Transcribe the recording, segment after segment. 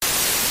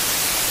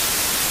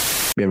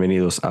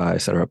Bienvenidos a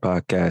Etc.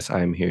 Podcast.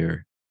 I'm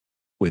here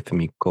with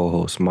mi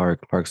co-host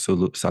Mark. Mark,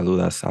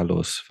 saludas a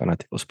los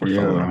fanáticos, por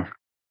favor.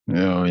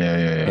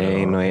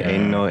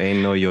 Ain't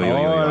no yo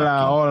Hola,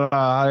 aquí. hola,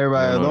 how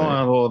everybody No, doing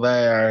over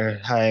there?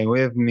 Hey,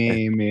 with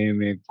me,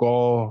 mi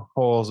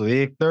co-host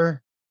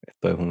Victor.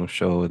 esto es un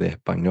show de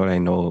español.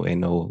 Ain't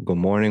no good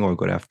morning or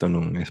good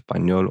afternoon.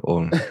 Español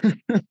o...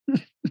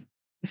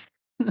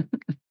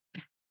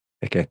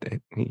 Es que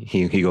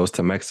he goes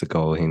to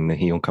Mexico and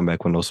he don't come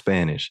back with no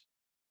Spanish.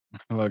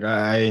 Look,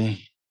 I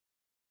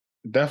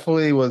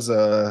definitely was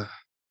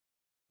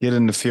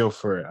getting the feel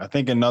for it. I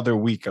think another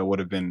week I would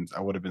have been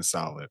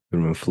solid.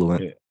 You're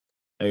fluent.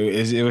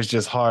 It was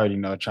just hard,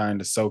 trying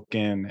to soak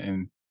in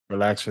and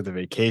relax for the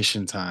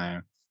vacation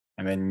time.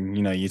 And then,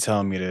 you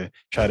telling me to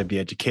try to be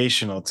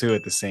educational too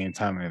at the same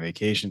time in the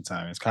vacation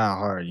time. It's kind of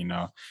hard,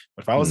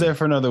 But if I was there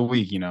for another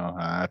week,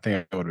 I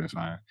think I would have been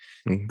fine.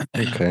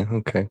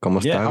 Okay.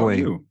 ¿Cómo estás, how are güey?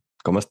 you?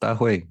 ¿Cómo estás,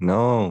 güey?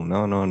 No.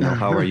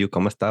 How are you?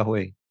 ¿Cómo estás,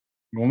 güey?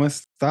 ¿Cómo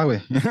está, güey?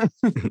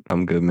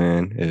 I'm good,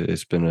 man.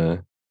 It's been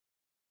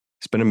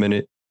a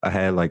minute. I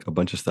had like a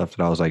bunch of stuff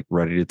that I was like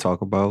ready to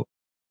talk about.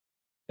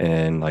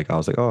 And like I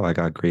was like, oh, I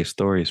got great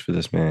stories for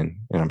this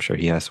man. And I'm sure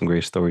he has some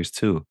great stories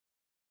too.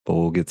 But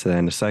we'll get to that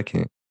in a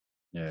second.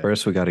 Yeah.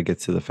 First, we got to get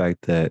to the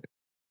fact that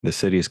the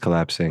city is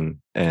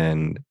collapsing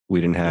and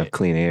we didn't have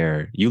clean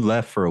air. You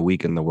left for a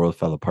week and the world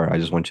fell apart. I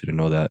just want you to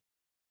know that.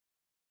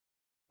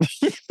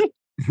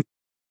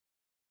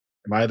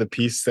 Am I the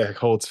piece that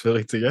holds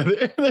Philly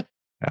together?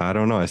 I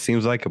don't know. It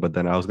seems like it, but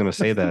then I was going to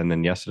say that. And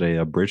then yesterday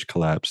a bridge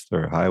collapsed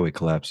or a highway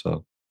collapsed.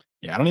 So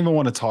yeah, I don't even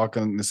want to talk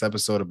on this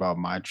episode about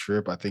my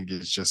trip. I think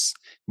it's just,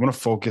 I want to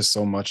focus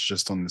so much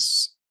just on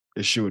this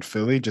issue with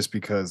Philly, just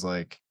because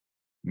like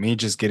me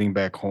just getting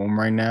back home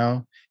right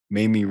now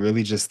made me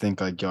really just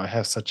think like, yo, I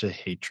have such a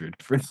hatred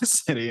for the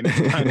city and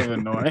it's kind of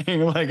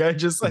annoying. Like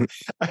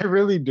I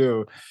really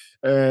do.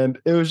 And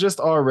it was just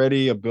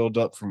already a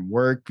buildup from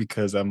work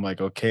because I'm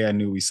like, okay, I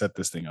knew we set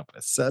this thing up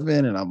at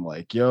 7 and I'm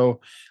like, yo,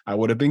 I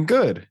would have been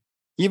good.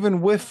 Even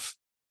with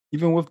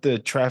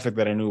the traffic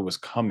that I knew was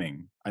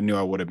coming, I knew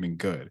I would have been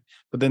good.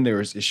 But then there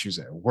was issues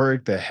at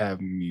work that have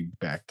me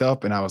backed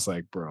up. And I was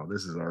like, bro,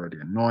 this is already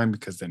annoying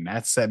because then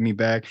that set me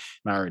back.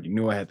 And I already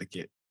knew I had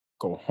to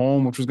go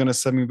home, which was going to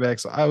set me back.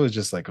 So I was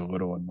just like a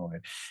little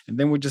annoyed. And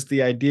then with just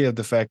the idea of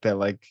the fact that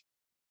like,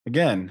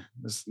 again,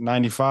 this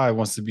 95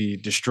 wants to be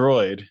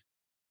destroyed.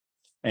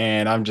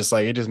 And I'm just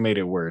like, it just made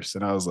it worse.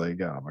 And I was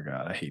like, oh my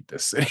God, I hate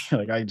this city.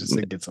 Like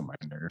it gets on my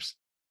nerves.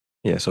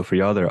 Yeah, so for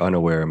y'all that are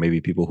unaware, maybe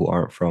people who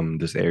aren't from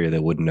this area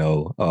that would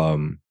know,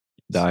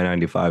 the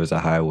I-95 is a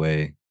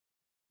highway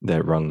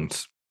that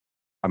runs.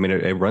 I mean,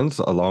 it runs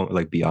along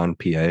like beyond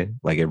PA,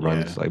 like it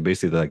runs like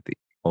basically like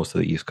most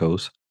of the East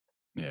Coast.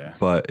 Yeah,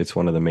 but it's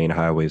one of the main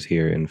highways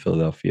here in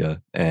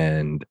Philadelphia,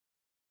 and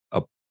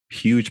a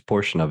huge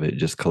portion of it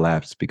just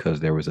collapsed because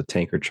there was a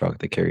tanker truck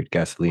that carried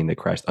gasoline that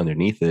crashed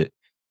underneath it,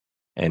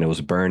 and it was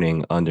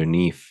burning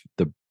underneath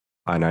the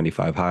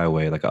I-95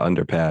 highway like an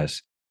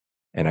underpass.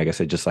 And I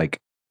guess it just like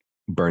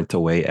burnt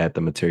away at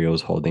the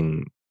materials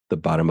holding the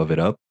bottom of it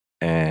up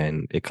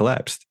and it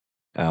collapsed.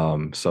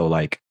 So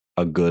like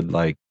a good,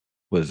 like,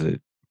 was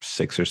it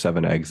 6 or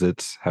 7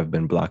 exits have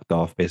been blocked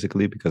off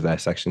basically because that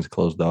section's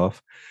closed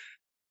off.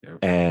 Yep.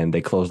 And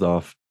they closed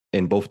off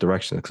in both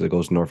directions because it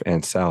goes north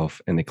and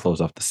south, and they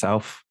closed off the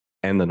south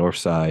and the north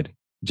side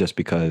just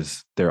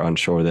because they're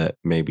unsure that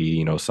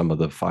maybe, some of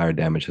the fire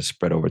damage has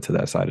spread over to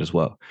that side as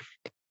well,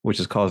 which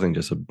is causing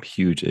just a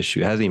huge issue.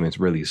 It hasn't even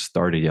really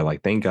started yet.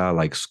 Like, thank God,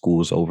 like,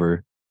 school's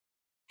over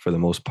for the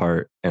most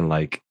part. And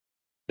like,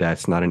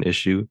 that's not an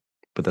issue,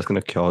 but that's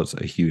going to cause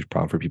a huge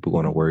problem for people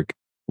going to work,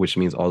 which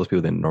means all those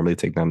people that normally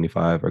take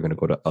 95 are going to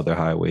go to other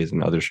highways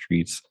and other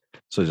streets.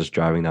 So just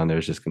driving down there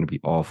is just going to be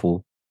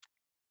awful.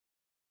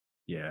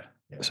 Yeah.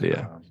 So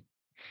yeah.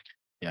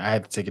 I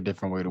had to take a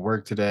different way to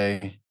work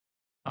today.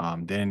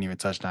 Didn't even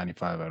touch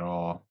 95 at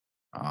all.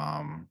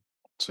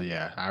 So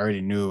yeah, I already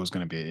knew it was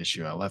going to be an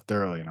issue. I left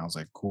early and I was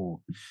like,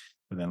 cool.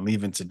 But then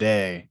leaving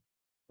today,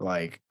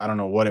 like, I don't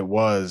know what it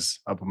was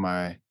up on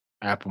my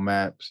Apple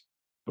Maps,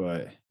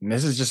 but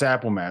this is just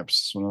Apple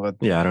Maps. I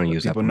don't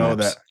use people Apple know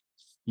Maps. that.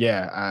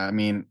 Yeah, I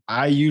mean,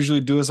 I usually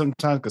do it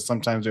sometimes because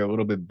sometimes they're a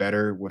little bit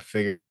better with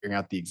figuring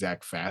out the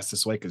exact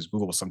fastest way, because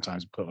Google will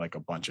sometimes put like a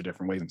bunch of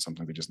different ways and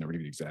sometimes they just never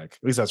give you exact.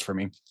 At least that's for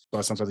me.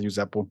 But sometimes I use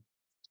Apple.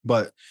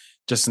 But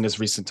just in this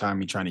recent time,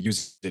 me trying to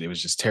use it, it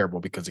was just terrible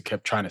because it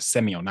kept trying to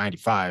send me on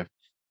 95,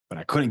 but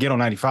I couldn't get on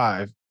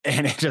 95.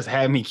 And it just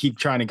had me keep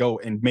trying to go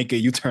and make a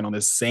U-turn on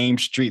the same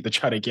street to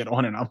try to get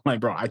on. And I'm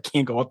like, bro, I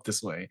can't go up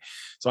this way.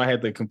 So I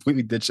had to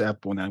completely ditch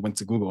Apple and I went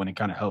to Google, and it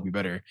kind of helped me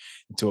better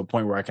to a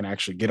point where I can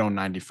actually get on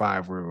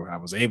 95 where I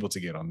was able to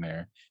get on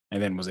there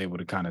and then was able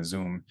to kind of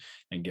zoom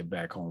and get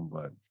back home.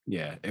 But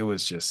yeah, it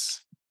was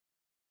just,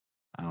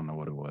 I don't know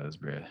what it was,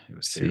 bro. It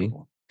was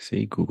terrible.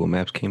 See, Google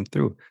Maps came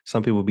through.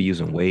 Some people be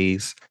using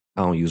Waze.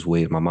 I don't use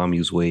Waze. My mom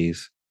used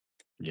Waze.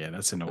 Yeah,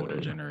 that's an older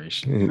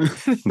generation.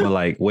 But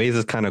like, Waze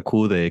is kind of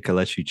cool that it can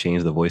let you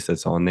change the voice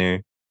that's on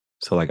there.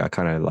 So like, I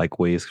kind of like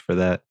Waze for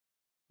that.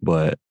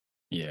 But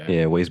Yeah.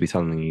 Yeah, Waze be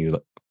telling you.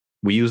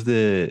 We used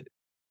it.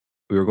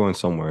 We were going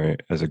somewhere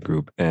as a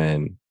group,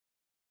 and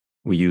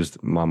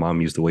my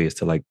mom used the Waze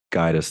to like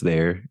guide us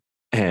there,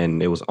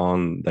 and it was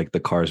on like the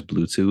car's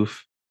Bluetooth,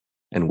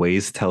 and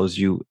Waze tells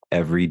you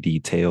every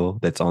detail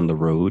that's on the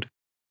road.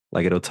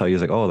 Like it'll tell you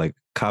it's like, oh, like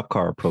cop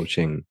car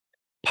approaching,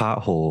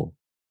 pothole,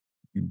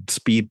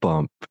 speed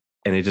bump,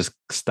 and it just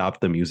stopped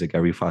the music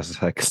every 5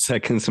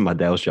 seconds. And my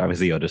dad was driving.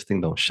 Say, yo, this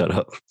thing don't shut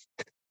up.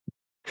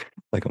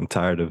 Like I'm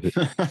tired of it.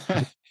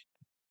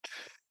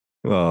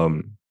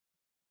 Um,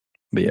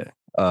 but yeah,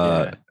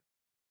 Yeah.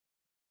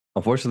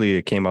 unfortunately,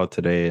 it came out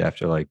today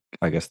after like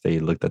I guess they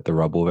looked at the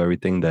rubble of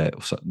everything that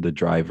the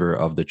driver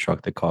of the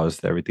truck that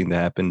caused everything to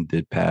happen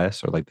did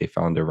pass, or like they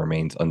found their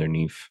remains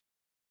underneath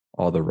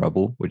all the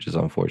rubble, which is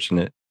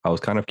unfortunate. I was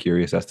kind of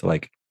curious as to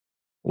like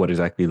what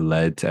exactly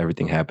led to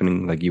everything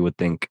happening. Like you would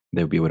think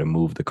they would be able to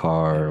move the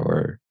car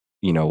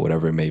Yeah. or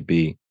whatever it may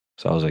be.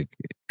 So I was like,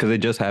 because it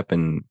just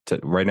happened.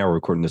 Right now we're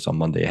recording this on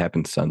Monday. It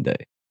happened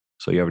Sunday,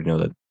 so you already know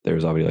that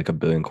there's already like a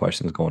billion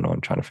questions going on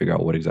trying to figure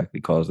out what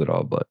exactly caused it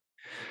all. But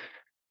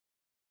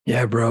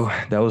yeah, bro,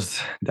 that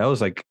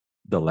was like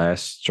the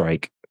last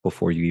strike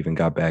before you even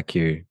got back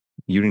here.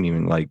 You didn't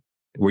even like.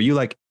 Were you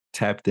like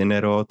tapped in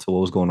at all to what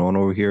was going on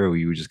over here, or were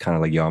you just kind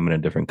of like, yo, I'm in a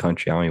different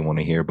country. I don't even want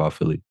to hear about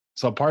Philly.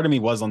 So part of me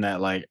was on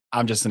that, like,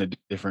 I'm just in a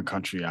different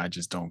country. I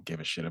just don't give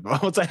a shit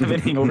about what's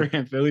happening over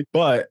here in Philly.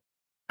 But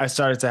I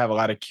started to have a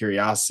lot of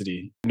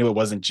curiosity. I knew it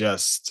wasn't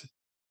just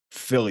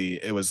Philly.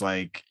 It was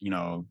like,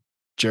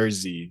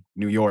 Jersey,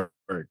 New York,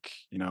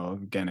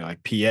 again,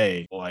 like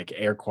PA, like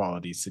air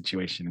quality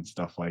situation and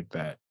stuff like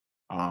that.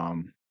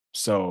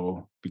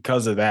 So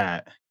because of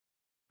that,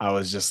 I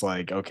was just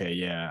like, okay,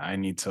 yeah, I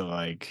need to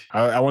like,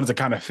 I wanted to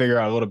kind of figure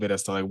out a little bit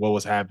as to like what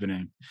was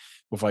happening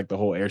with like the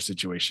whole air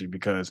situation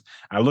because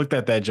I looked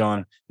at that,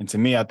 John, and to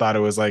me, I thought it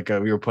was like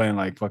we were playing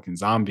like fucking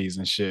zombies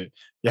and shit.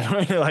 Yeah,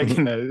 like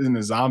in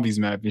the zombies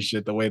map and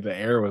shit, the way the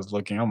air was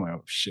looking, I'm like,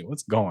 oh shit,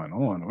 what's going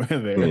on over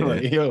there? Yeah,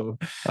 Like, yo,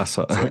 I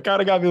saw. so it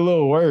kind of got me a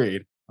little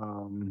worried.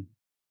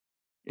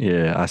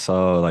 Yeah, I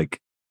saw like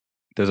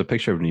there's a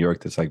picture of New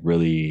York that's like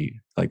really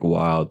like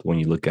wild when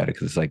you look at it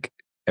because it's like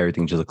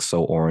everything just looks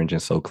so orange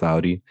and so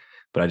cloudy.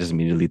 But I just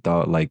immediately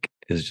thought like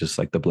it's just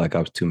like the Black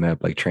Ops 2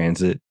 map, like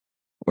Transit,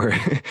 where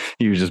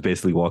you were just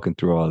basically walking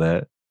through all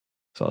that.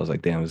 So I was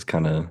like, damn, it's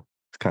kind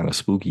of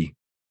spooky.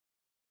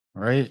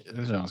 Right?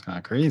 This sounds kind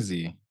of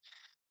crazy.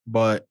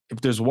 But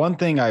if there's one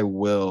thing I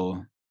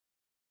will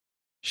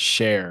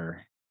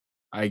share,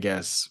 I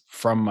guess,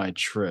 from my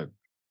trip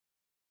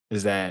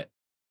is that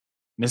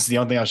this is the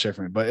only thing I'll share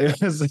from it. But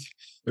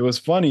it was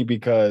funny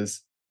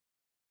because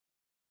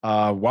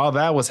while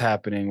that was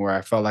happening, where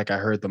I felt like I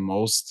heard the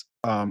most,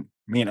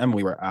 me and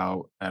Emily were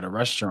out at a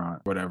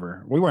restaurant,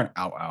 whatever. We weren't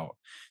out.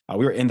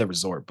 We were in the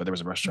resort, but there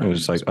was a It restaurant in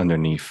was the like resort.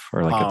 underneath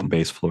or like at the Um,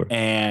 base floor.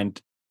 and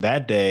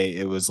that day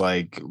it was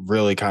like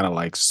really kind of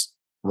like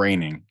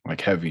raining, like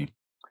heavy.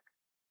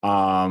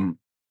 Um,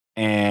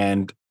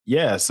 and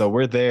yeah, so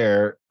we're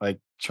there, like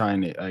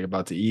trying to like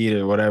about to eat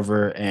or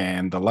whatever,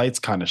 and the lights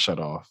kind of shut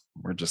off.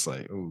 We're just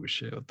like, oh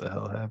shit, what the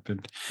hell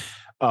happened?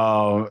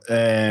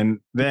 And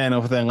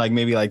then within like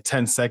maybe like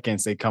 10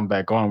 seconds, they come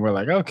back on. We're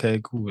like, okay,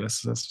 cool.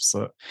 That's what's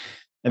up.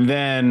 And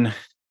then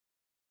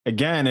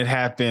again, it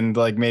happened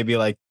like maybe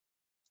like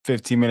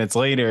 15 minutes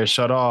later, it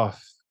shut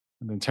off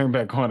and then turned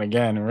back on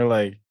again. And we're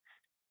like,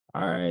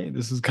 all right,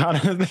 this is kind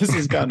of this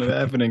is kind of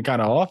happening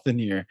kind of often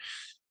here.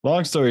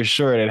 Long story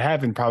short, it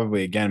happened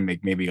probably again,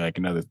 maybe like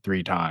another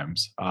 3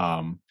 times.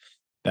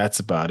 That's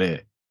about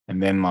it.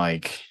 And then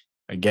like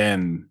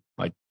again,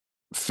 like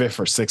fifth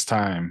or sixth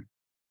time,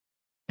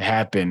 it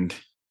happened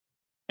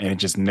and it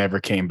just never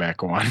came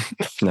back on.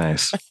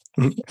 Nice.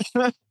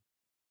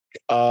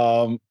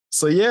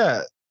 So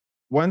yeah,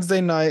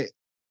 Wednesday night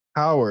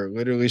power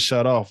literally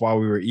shut off while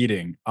we were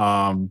eating.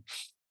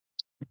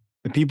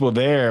 The people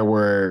there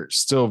were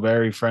still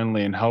very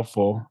friendly and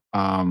helpful.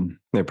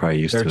 They're probably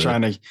used They're to it.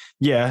 trying to,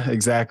 yeah,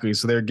 exactly.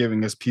 So they're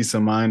giving us peace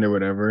of mind or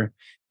whatever.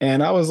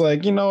 And I was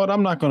like, you know what?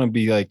 I'm not going to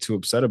be like too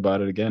upset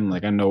about it again.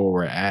 Like, I know where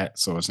we're at.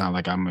 So it's not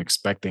like I'm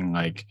expecting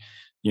like,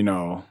 you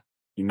know,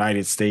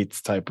 United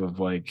States type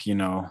of like,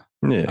 Yeah.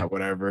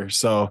 whatever.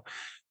 So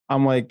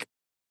I'm like,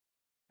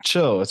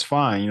 chill. It's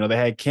fine. They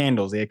had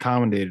candles. They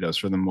accommodated us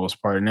for the most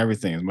part and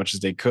everything as much as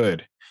they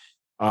could.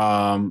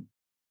 Um,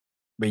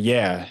 but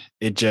yeah,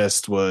 it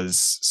just was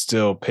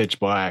still pitch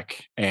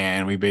black.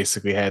 And we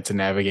basically had to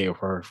navigate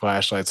with our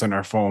flashlights on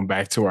our phone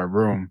back to our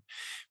room.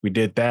 We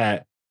did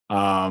that.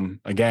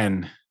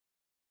 Again,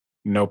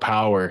 no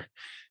power.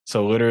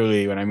 So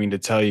literally, when I mean to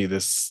tell you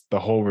this, the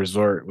whole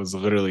resort was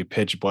literally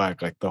pitch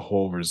black. Like the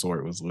whole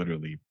resort was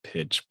literally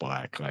pitch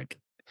black. Like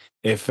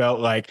it felt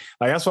like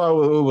that's why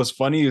it was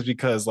funny is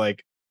because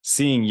like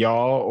seeing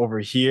y'all over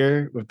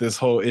here with this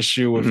whole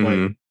issue with like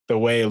Mm-hmm. the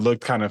way it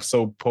looked kind of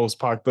so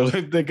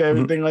post-apocalyptic,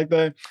 everything like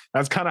that.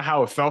 That's kind of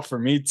how it felt for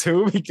me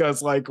too,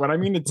 because like what I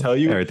mean to tell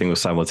you, Everything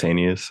was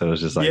simultaneous. So it was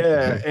just like,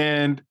 yeah,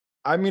 and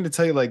I mean to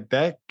tell you, like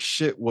that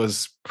shit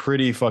was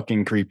pretty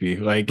fucking creepy.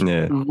 Like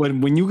Yeah.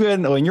 when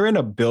you're in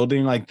a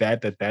building like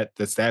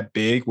that's that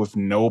big with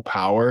no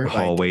power, like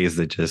Hallways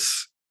that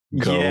just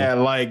go. yeah,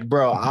 like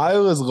bro, I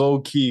was low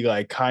key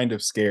like kind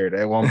of scared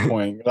at one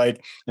point.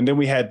 Like, and then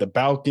we had the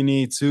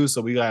balcony too,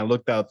 so we like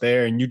looked out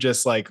there, and you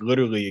just like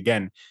literally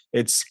again,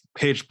 it's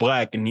pitch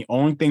black, and the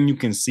only thing you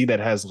can see that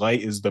has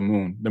light is the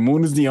moon. The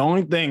moon is the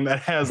only thing that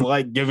has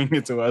light giving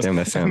it to us. Damn,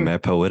 that sounds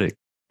mad poetic.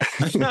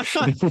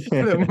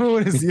 The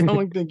moon is the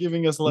only thing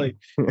giving us light.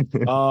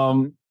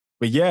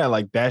 But yeah,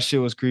 like that shit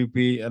was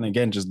creepy. And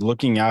again, just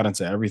looking out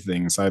into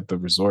everything inside the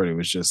resort, it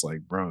was just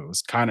like, bro, it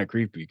was kind of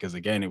creepy because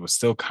again, it was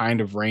still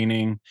kind of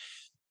raining,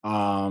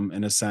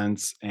 in a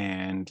sense.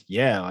 And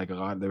yeah, like a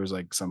lot, there was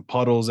like some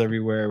puddles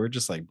everywhere. We're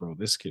just like, bro,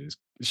 this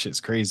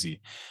shit's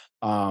crazy.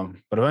 But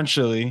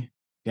eventually,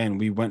 again,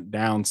 we went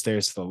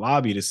downstairs to the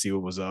lobby to see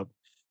what was up.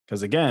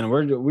 Cause again,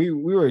 we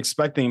were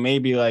expecting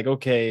maybe like,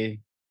 okay,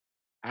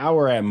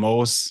 hour at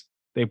most,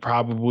 they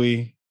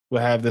probably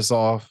would have this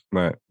off.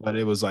 Right. But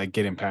it was like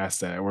getting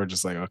past that. We're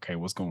just like, okay,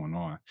 what's going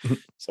on?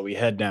 So we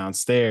head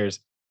downstairs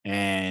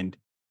and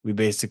we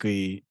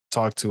basically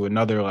talk to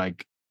another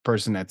like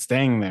person that's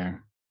staying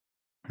there.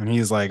 And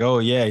he's like, oh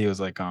yeah, he was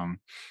like,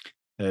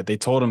 they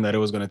told him that it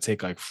was going to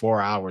take like 4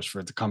 hours for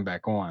it to come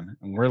back on.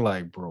 And we're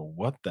like, bro,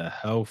 what the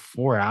hell?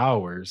 4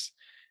 hours?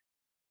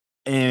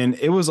 And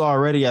it was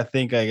already, I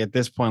think, like at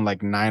this point,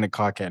 like 9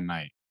 o'clock at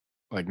night,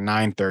 like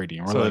 9:30.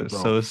 And we're So like,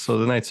 bro, so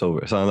the night's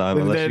over. So unless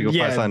you then go find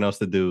yeah, something else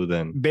to do,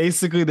 then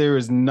basically there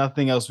is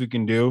nothing else we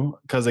can do.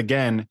 Cause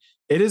again,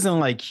 it isn't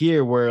like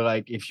here where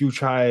like if you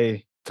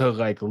try to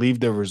like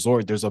leave the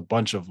resort, there's a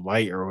bunch of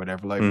light or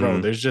whatever. Like, bro,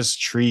 Mhm. there's just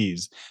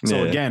trees.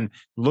 So Yeah. again,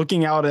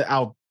 looking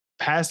out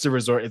past the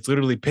resort, it's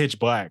literally pitch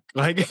black.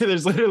 Like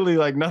there's literally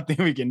like nothing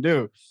we can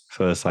do.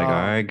 So it's like, all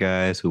Um, right,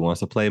 guys, who wants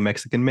to play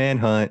Mexican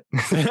Manhunt?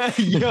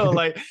 yo,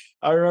 like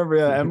I remember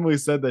Emily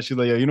said that she's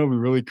like, yo, you know, it'd be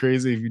really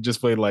crazy if you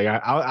just played like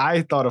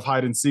I thought of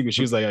hide and seek, but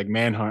she was like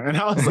manhunt, and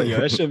I was like,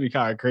 yo, that should be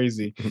kind of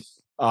crazy.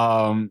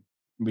 Um,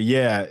 but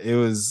yeah, it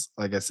was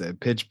like I said,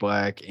 pitch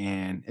black,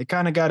 and it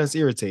kind of got us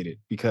irritated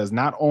because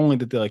not only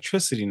did the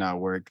electricity not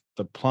work,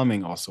 the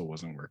plumbing also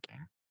wasn't working.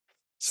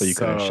 So you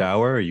couldn't So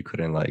shower, or you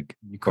couldn't like,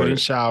 you couldn't or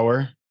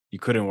shower, you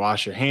couldn't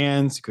wash your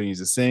hands, you couldn't use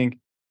the sink,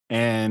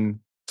 and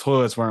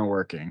toilets weren't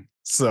working.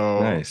 So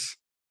nice.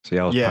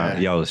 So yeah.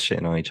 y'all was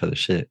shitting on each other's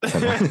shit.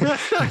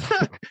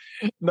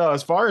 No,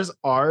 as far as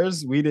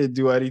ours, we didn't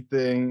do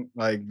anything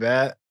like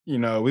that. You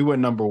know, we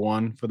went number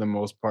one for the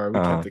most part.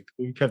 uh,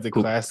 We kept it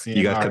poop. classy You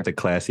in guys our kept it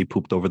classy.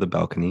 Pooped over the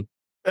balcony.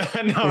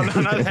 no,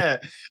 no, not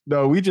that.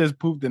 No, we just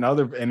pooped in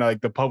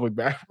like the public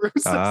bathrooms.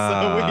 So we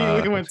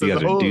Ah, went so to you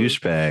guys are those.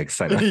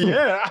 douchebags. I know.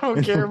 Yeah, I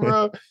don't care,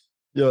 bro.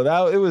 Yo,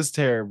 that it was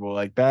terrible.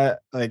 Like that,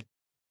 like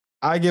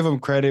I give them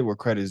credit where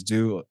credit is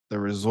due. The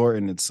resort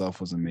in itself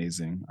was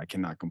amazing. I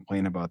cannot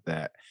complain about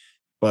that.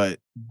 But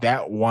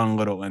that one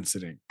little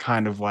incident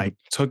kind of like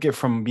took it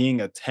from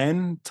being a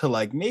 10 to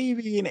like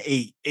maybe an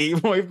 8,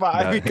 8.5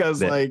 that because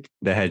that like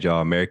that had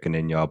y'all American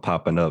and y'all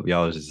popping up.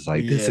 Y'all was just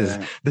like,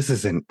 yeah. this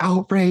is an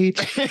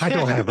outrage. I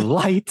don't have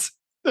light.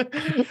 I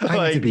need to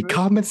like be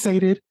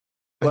compensated.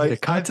 I need a like I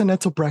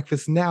continental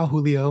breakfast now,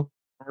 Julio.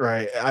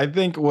 right. I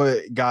think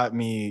what got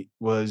me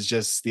was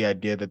just the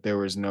idea that there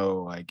was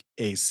no like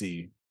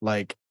AC.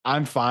 Like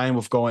I'm fine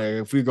with going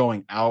if we're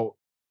going out,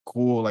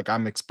 cool. Like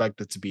I'm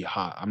expected to be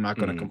hot. I'm not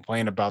gonna Mm.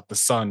 complain about the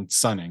sun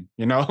sunning,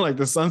 you know, like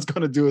the sun's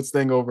gonna do its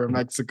thing over in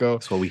Mexico.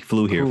 That's what we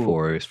flew here Cool.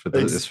 for. It's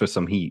Ex- for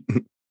some heat.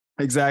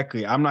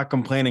 exactly. I'm not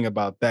complaining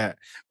about that.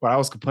 What I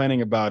was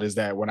complaining about is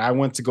that when I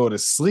went to go to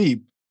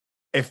sleep,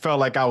 it felt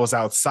like I was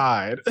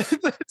outside,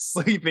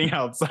 sleeping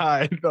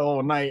outside the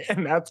whole night.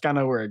 And that's kind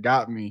of where it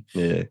got me.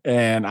 Yeah.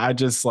 And I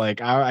just like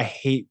I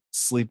hate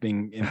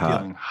sleeping and Hot.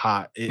 feeling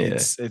hot. Yeah.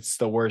 It's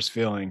the worst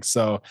feeling.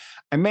 So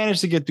I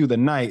managed to get through the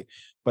night,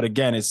 but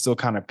again, it still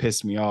kind of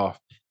pissed me off.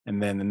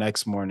 And then the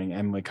next morning,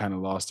 Emily kind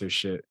of lost her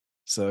shit.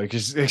 So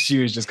she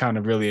was just kind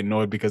of really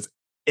annoyed because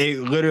it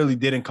literally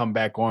didn't come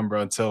back on,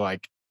 bro, until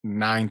like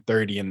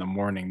 9:30 in the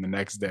morning the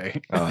next day.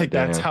 Oh Like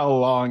that's damn. how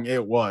long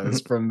it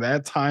was from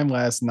that time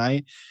last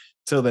night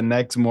till the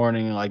next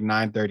morning, like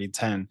 9:30,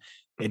 10.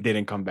 It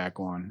didn't come back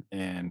on.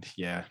 And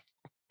yeah,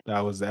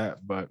 that was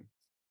that. But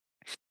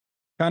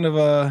kind of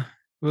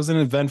it was an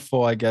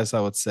eventful, I guess I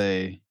would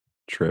say.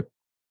 Trip.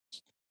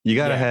 You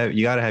gotta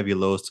Yeah. have your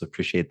lows to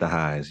appreciate the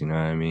highs. You know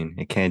what I mean?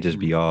 It can't just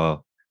be Mhm.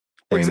 all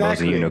rainbows and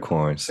Exactly.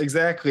 unicorns.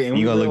 Exactly. And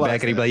You we gonna look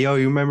back realized and be that. like, "Yo,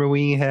 you remember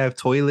when you have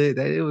toilet?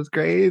 That it was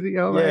crazy.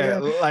 Oh my Yeah,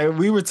 god!" like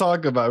we were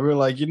talking about, we were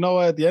like, you know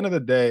what? At the end of the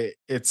day,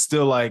 it's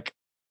still like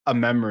a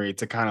memory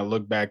to kind of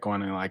look back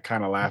on and like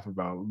kind of laugh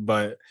about.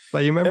 But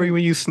Like, you remember it,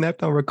 when you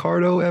snapped on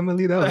Ricardo,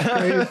 Emily? That was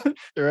crazy.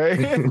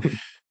 right?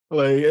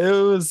 Like it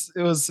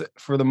was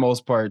for the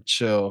most part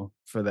chill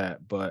for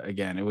that. But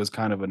again, it was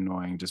kind of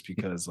annoying just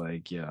because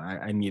like, yeah,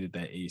 I needed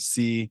that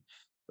AC.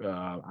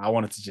 I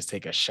wanted to just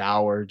take a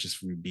shower just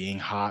from being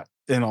hot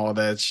and all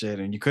that shit.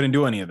 And you couldn't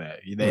do any of that.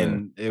 Yeah.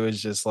 Then it was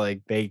just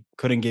like they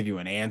couldn't give you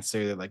an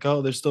answer. They're like,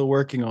 oh, they're still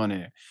working on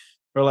it.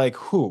 We're like,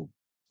 who?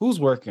 Who's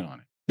working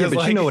on it? Yeah, Because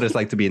but you know what like, it's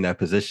like to be in that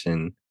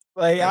position.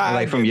 I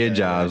Like from get your that,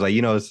 jobs, right?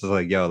 like it's just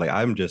like, yo, like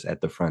I'm just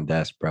at the front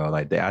desk, bro.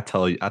 Like I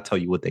tell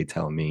you what they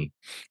tell me.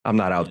 I'm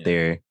not out Yeah.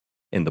 there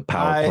in the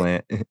power I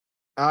plant.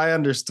 I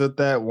understood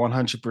that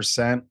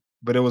 100%,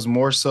 but it was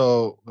more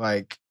so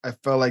like I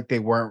felt like they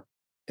weren't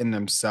in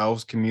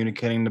themselves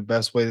communicating the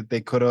best way that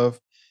they could have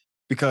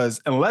because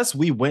unless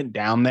we went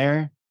down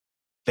there,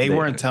 They they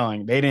didn't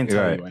You're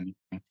tell right. you anything.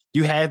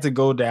 You had to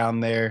go down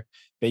there,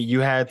 that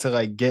you had to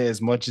like get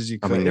as much as you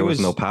I could. mean, It there was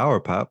no was power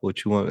pop.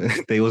 What you want?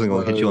 They wasn't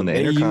gonna hit you bro, on the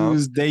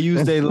intercom. they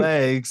used their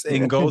legs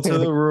and go to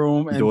the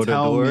room and Door to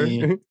tell door.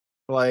 me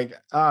like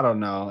I don't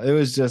know. It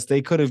was just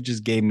they could have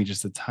just gave me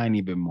just a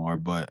tiny bit more,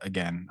 but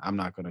again, I'm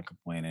not going to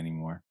complain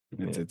anymore.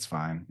 Yeah. It's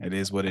fine. It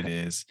is what it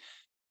is.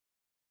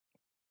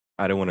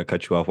 I didn't want to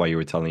cut you off while you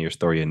were telling your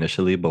story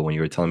initially, but when you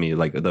were telling me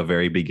like the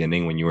very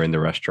beginning when you were in the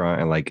restaurant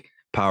and like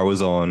power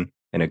was on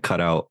and it cut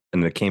out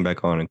and then it came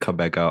back on and cut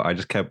back out, I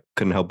just kept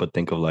couldn't help but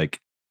think of like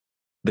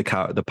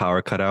the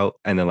power cut out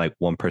and then like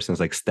one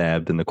person's like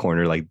stabbed in the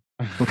corner like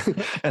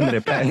and then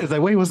it's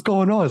like wait what's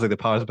going on? It's like the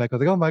power's back. I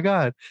was like oh my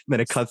god. And then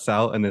it cuts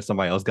out and then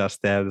somebody else got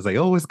stabbed. It's like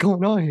oh what's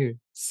going on here?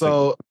 It's like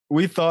So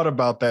we thought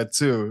about that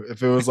too.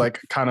 If it was like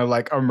kind of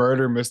like a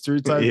murder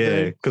mystery type yeah,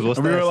 thing, because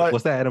and we were like,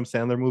 what's that Adam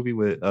Sandler movie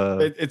with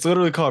it's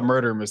literally called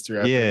murder mystery.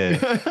 I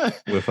think.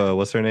 yeah with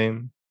what's her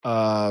name?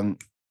 um,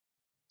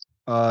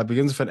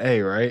 begins with an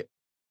A, right?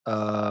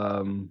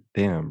 Um,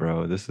 Damn,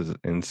 bro, this is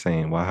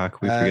insane. Why? How can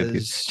we forget the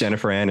as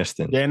Jennifer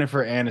Aniston?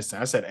 Jennifer Aniston.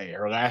 I said A.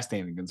 Her last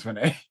name begins with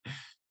an A.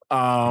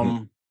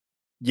 Mhm.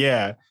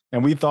 Yeah,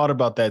 and we thought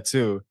about that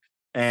too.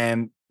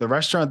 And the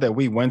restaurant that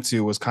we went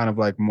to was kind of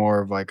like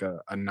more of like a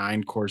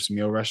 9-course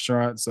meal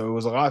restaurant, so it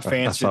was a lot I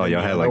fancier saw than the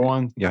other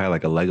one. y'all had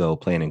like a Lego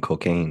playing in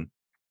cocaine.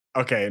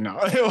 Okay, no,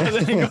 it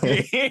wasn't a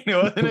cocaine. It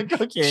wasn't a She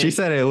cocaine.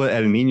 said it was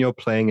El Nino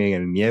playing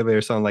in Nieve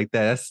or something like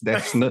that.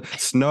 That's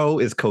snow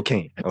is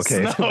cocaine.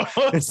 Okay, Snow,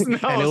 and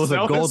snow, it was a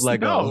snow gold is snow.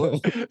 Lego.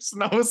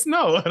 Snow is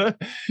snow.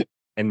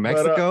 In But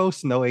Mexico,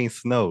 snow ain't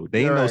snow. They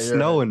ain't you're no right. You're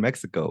snow right. in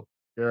Mexico.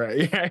 You're right.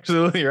 You're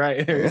absolutely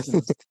right. There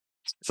isn't.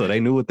 So they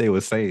knew what they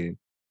were saying.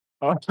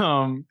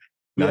 Um,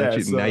 Now yeah.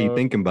 you So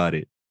thinking about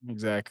it.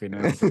 exactly. Now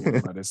I'm thinking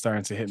about it. It's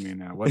starting to hit me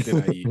now. What did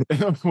I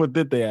eat? What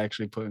did they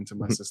actually put into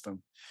my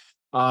system?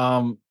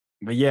 Um,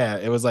 but yeah,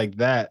 it was like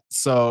that.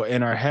 So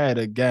in our head,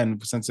 again,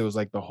 since it was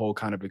like the whole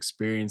kind of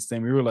experience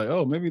thing, we were like,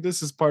 oh, maybe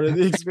this is part of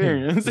the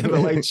experience. And the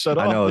lights shut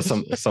I off. know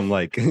And shit. some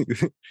like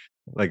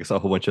like it's a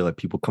whole bunch of like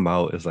people come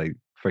out. It's like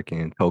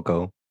freaking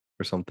Coco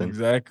or something.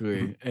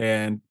 Exactly.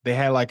 And they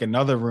had like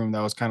another room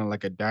that was kind of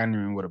like a dining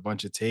room with a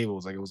bunch of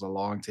tables. Like it was a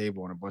long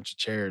table and a bunch of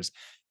chairs.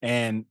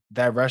 And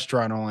that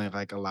restaurant only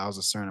like allows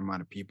a certain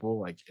amount of people.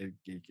 Like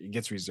it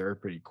gets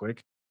reserved pretty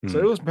quick. So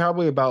it Mm, was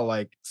probably about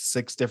like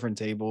 6 different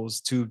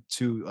tables, two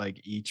like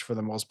each for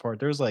the most part.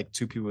 There was like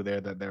 2 people there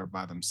that they were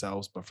by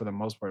themselves, but for the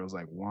most part, it was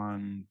like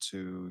one,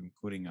 two,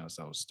 including us,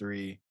 that was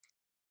three.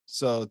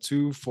 So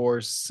two, four,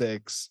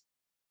 six,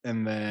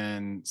 and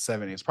then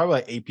seven. It's probably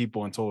like 8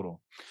 people in total.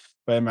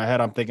 But in my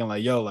head, I'm thinking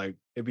like, yo, like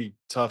it'd be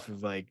tough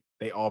if like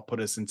they all put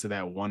us into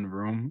that one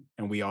room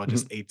and we all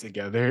just ate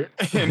together.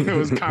 And it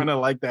was kind of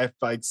like that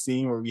like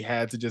scene where we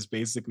had to just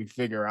basically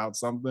figure out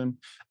something.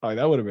 Like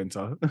that would have been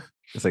tough.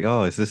 It's like,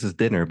 oh, this is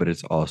dinner, but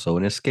it's also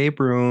an escape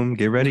room.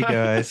 Get ready,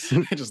 guys.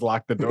 I just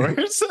locked the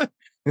doors.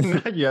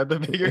 Now you have to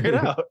figure it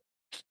out.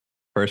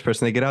 First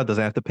person to get out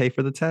doesn't have to pay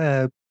for the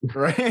tab.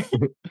 Right.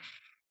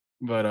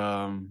 But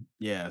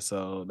yeah,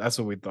 so that's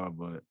what we thought.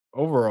 But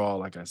overall,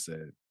 like I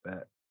said,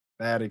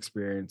 that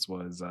experience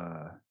was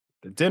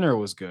the dinner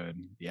was good.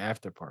 The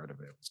after part of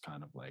it was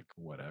kind of like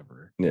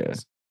whatever. Yeah.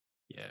 'Cause,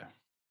 yeah.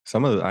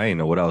 Some of the, I didn't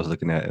know what I was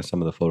looking at in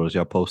some of the photos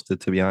y'all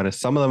posted, to be honest.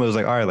 Some of them it was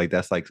like, all right, like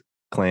that's like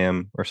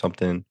clam or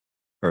something,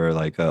 or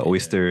like Yeah.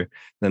 oyster.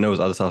 Then there was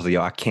other stuff I was like,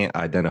 yo, I can't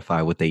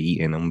identify what they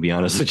eat in. I'm gonna be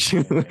honest with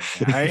you.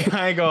 Yeah. I ain't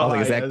I gonna was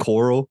like, is that lie.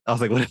 coral? I was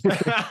like,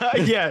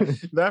 what? Yeah,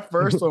 that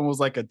first one was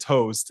like a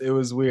toast. It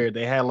was weird.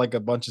 They had like a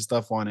bunch of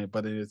stuff on it,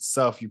 but in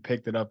itself, you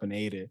picked it up and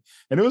ate it.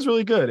 And it was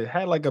really good. It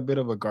had like a bit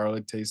of a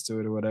garlic taste to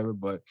it or whatever,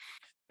 but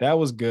that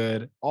was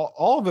good.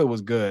 All of it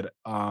was good.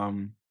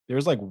 There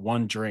was like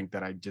one drink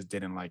that I just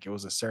didn't like. It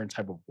was a certain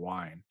type of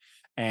wine.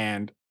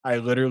 And I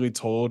literally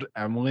told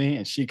Emily,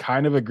 and she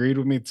kind of agreed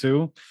with me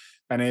too.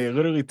 And it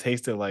literally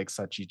tasted like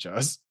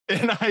sachichas.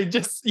 And I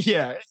just,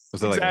 yeah,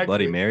 Was it like a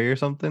Bloody exactly. Mary or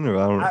something? Or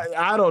I don't know.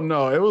 I don't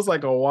know. It was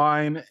like a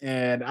wine,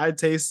 and I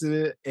tasted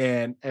it.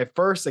 And at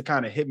first, it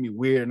kind of hit me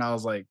weird. And I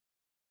was like,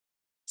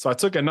 so I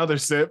took another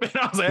sip and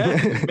I was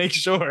like, make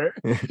sure.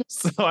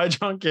 So I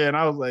drank it and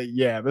I was like,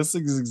 yeah, this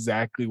is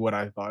exactly what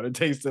I thought it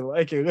tasted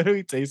like. It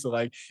literally tasted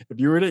like if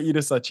you were to eat a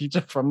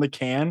salchicha from the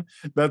can,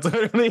 that's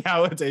literally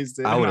how it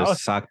tasted. I And would I have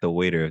was socked the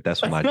waiter if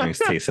that's what my drinks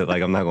tasted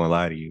like. I'm not gonna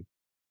lie to you.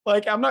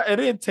 like, it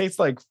didn't taste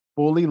like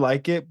fully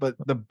like it, but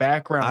the I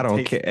background don't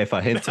taste. care if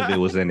a hint of it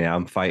was in there.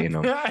 I'm fighting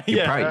him. You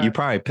Yeah.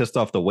 probably pissed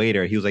off the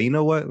waiter. He was like, you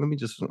know what? Let me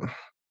just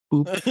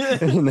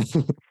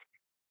boop.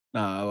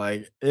 Nah,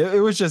 like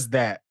it was just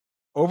that.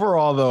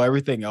 Overall, though,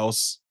 everything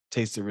else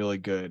tasted really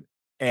good.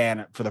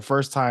 And for the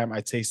first time,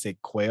 I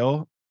tasted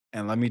quail.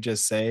 And let me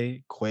just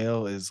say,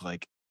 quail is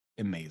like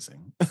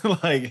amazing.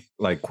 Like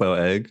Like quail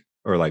egg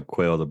or like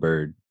quail the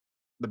bird?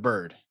 the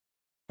bird.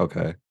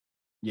 Okay.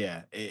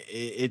 Yeah,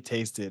 it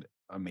tasted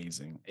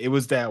amazing. It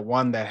was that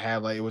one that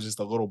had like it was just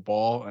a little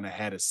ball and it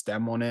had a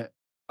stem on it.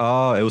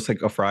 Oh, it was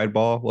like a fried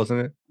ball,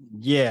 wasn't it?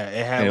 Yeah,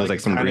 it had And it was like like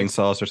it some kind green of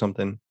sauce or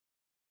something.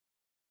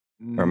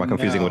 Or am I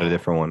confusing with a no.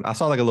 different one? I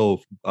saw like a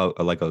little,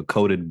 like a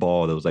coated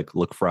ball that was like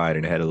look fried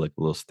and it had like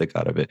a little stick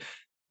out of it.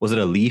 Was it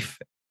a leaf?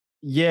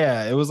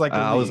 Yeah, it was like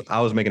a leaf.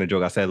 I was making a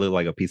joke. I said it looked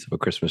like a piece of a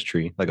Christmas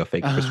tree, like a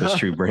fake Christmas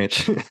tree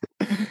branch.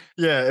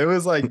 Yeah, it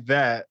was like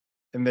that.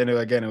 And then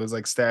again, it was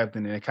like stabbed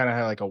in it. It kind of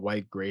had like a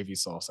white gravy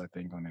sauce, I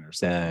think, on it or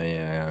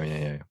Yeah, something.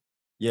 yeah.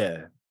 Yeah,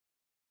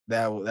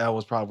 that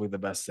was probably the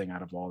best thing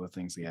out of all the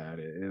things we had.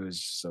 It was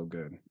just so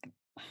good.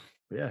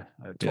 But yeah,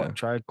 Yeah.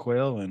 tried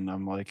quail, and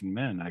I'm like,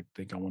 man, I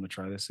think I want to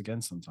try this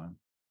again sometime.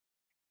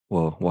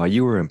 Well, while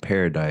you were in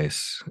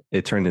paradise,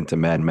 it turned into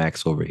Mad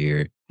Max over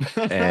here,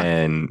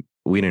 and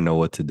we didn't know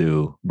what to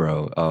do,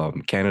 bro.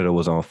 Canada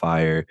was on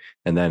fire,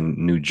 and then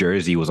New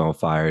Jersey was on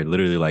fire.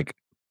 Literally, like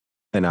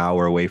an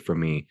hour away from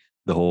me,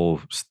 the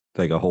whole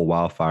like a whole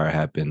wildfire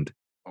happened,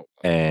 Oh,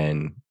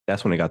 and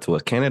that's when it got to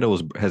us. Canada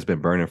has been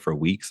burning for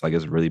weeks, like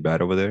it's really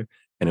bad over there,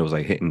 and it was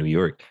like hitting New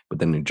York. But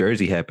then New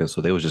Jersey happened,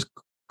 so they was just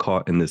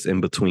caught in this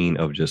in between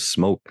of just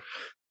smoke.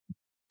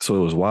 So it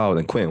was wild.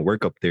 And Quentin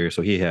work up there,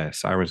 so he had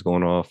sirens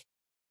going off.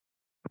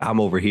 I'm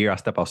over here. I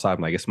step outside.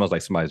 I'm like, it smells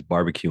like somebody's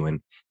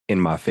barbecuing in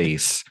my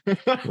face.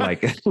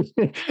 Like,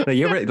 like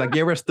you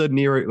ever stood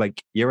near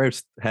like you ever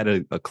had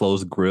a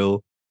closed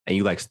grill and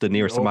you like stood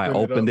near you somebody,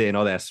 open it opened up. it, and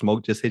all that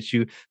smoke just hit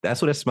you.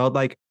 That's what it smelled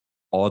like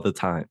all the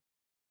time.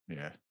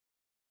 Yeah.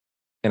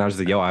 And I was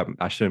like, yo,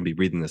 I shouldn't be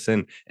breathing this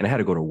in. And I had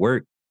to go to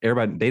work.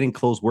 Everybody, they didn't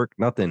close work,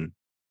 nothing.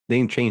 They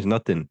didn't change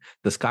nothing.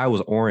 The sky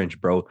was orange,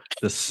 bro.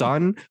 The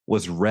sun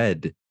was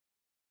red.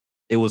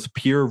 It was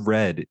pure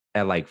red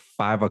at like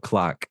 5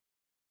 o'clock.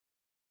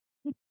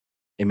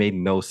 It made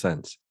no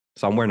sense.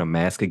 So I'm wearing a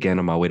mask again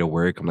on my way to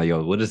work. I'm like,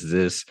 yo, what is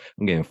this?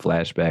 I'm getting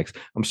flashbacks.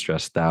 I'm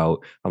stressed out.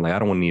 I'm like, I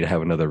don't want to need to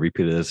have another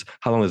repeat of this.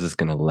 How long is this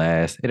gonna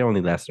last? It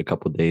only lasted a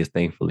couple of days,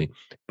 thankfully.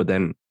 But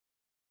then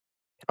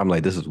I'm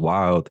like, this is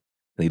wild.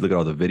 And you look at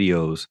all the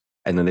videos,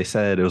 and then they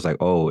said it was like,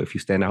 oh, if you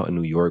stand out in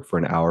New York for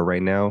an hour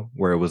right now,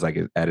 where it was like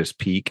at its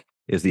peak,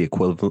 is the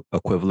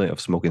equivalent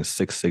of smoking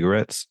 6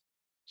 cigarettes.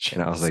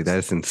 And I was like, Jesus.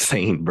 that's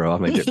insane, bro.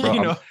 I'm like, bro,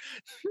 You know,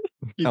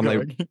 keep I'm like,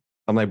 going.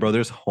 I'm like, bro,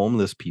 there's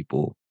homeless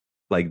people.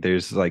 Like,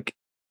 there's like,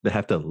 they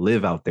have to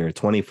live out there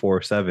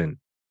 24/7.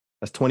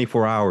 That's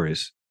 24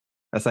 hours.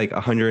 That's like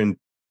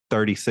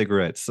 130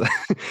 cigarettes.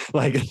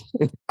 Like,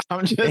 I'm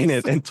ain't just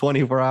it? In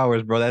 24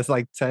 hours, bro. That's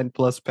like 10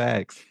 plus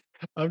packs.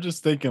 I'm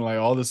just thinking like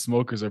all the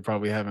smokers are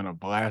probably having a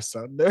blast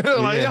out there.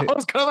 Like, yo, Yeah.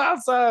 let's come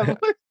outside.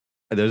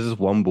 There's this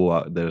one boy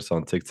out there that's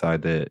on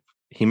TikTok that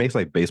he makes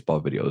like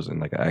baseball videos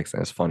and like an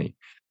accent. It's funny.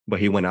 But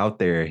he went out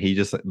there, he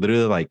just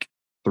literally like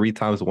 3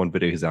 times in one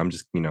video, he said, I'm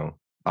just, I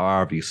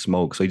already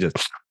smoke. So he just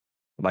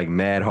like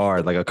mad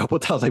hard, like a couple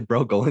of times, like,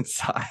 bro, go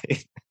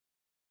inside.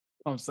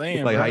 I'm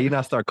saying, Like, how bro. you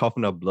not start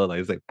coughing up blood? Like,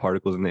 it's like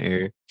particles in the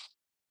air.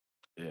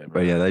 Yeah,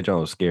 But yeah, bro. that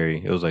joint was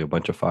scary. It was like a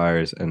bunch of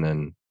fires. And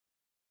then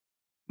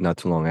not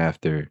too long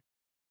after,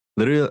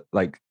 literally,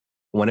 like,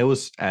 when it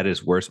was at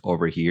its worst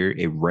over here,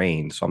 it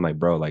rained. So I'm like,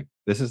 bro, like,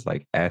 this is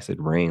like acid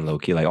rain, low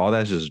key. Like, all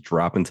that's just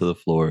dropping to the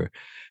floor.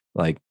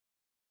 Like,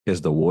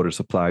 is the water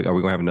supply? Are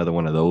we gonna have another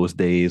one of those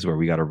days where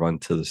we got to run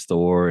to the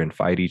store and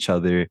fight each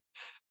other?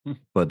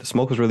 But the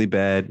smoke was really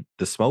bad.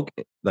 The smoke,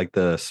 like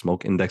the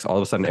smoke index, all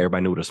of a sudden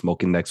everybody knew what a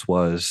smoke index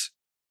was.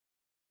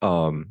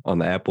 On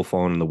the Apple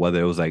phone and the weather,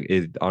 it was like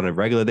on a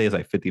regular day, it's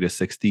like 50 to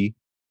 60.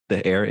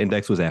 The air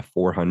index was at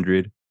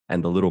 400,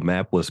 and the little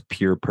map was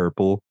pure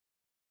purple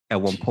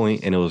at one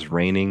point, and it Jesus. was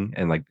raining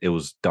and like it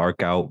was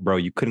dark out, bro.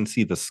 You couldn't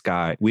see the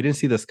sky. We didn't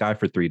see the sky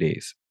for 3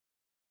 days.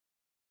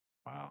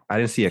 Wow. I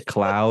didn't see a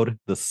cloud,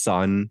 the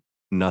sun,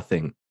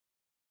 nothing.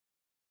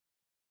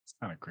 It's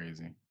kind of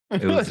crazy.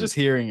 It was, Just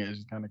hearing it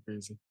is kind of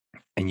crazy.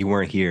 and you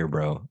weren't here,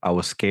 bro. I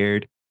was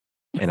scared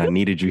and I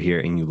needed you here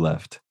and you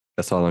left.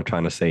 That's all I'm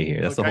trying to say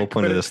here. That's Look, the whole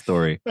point of the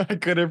story. I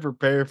couldn't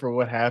prepare for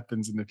what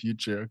happens in the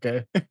future.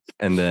 Okay.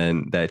 And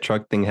then that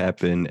truck thing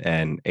happened,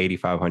 and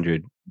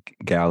 8,500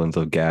 gallons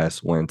of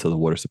gas went to the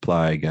water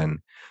supply again.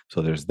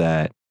 So there's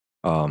that.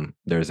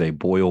 There's a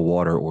boil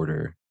water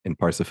order in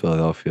parts of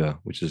Philadelphia,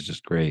 which is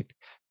just great.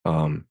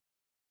 Um,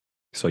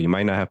 so you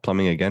might not have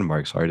plumbing again,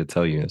 Mark. Sorry to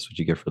tell you. That's what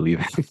you get for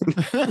leaving.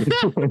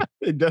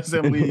 It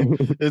doesn't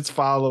leave. It's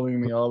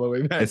following me all the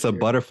way back It's a here.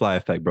 butterfly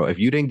effect, bro. If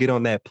you didn't get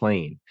on that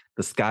plane,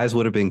 the skies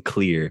would have been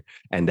clear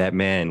and that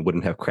man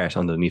wouldn't have crashed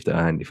underneath the You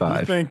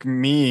 95. think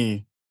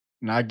me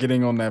not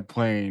getting on that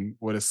plane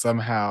would have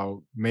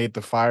somehow made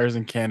the fires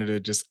in Canada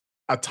just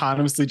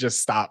autonomously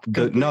just stop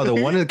No, the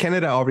one completely? in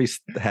Canada already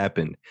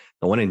happened.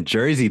 The one in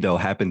Jersey, though,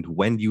 happened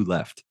when you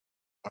left.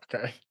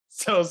 Okay.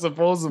 So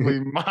supposedly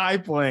my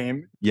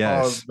plane caused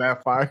Yes,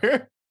 that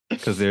fire.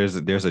 because there's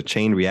a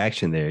chain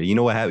reaction there. You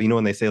know what happened? You know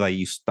when they say like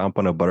you stomp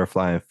on a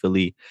butterfly in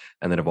Philly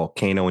and then a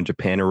volcano in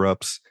Japan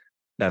erupts?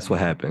 That's what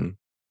Mhm. happened.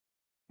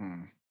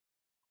 Hmm.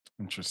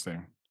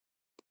 Interesting.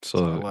 So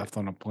I So left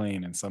on a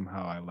plane and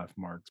somehow I left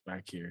marks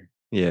back here.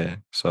 yeah,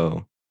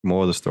 so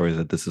more of the story is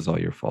that this is all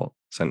your fault.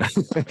 So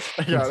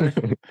I got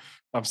it.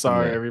 I'm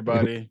sorry, yeah,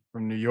 everybody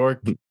from New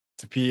York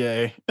to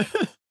PA,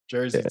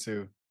 Jersey yeah,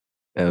 too.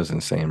 that was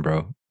insane,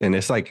 bro. And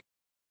it's like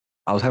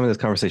I was having this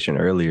conversation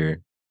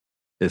earlier.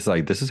 It's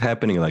like this is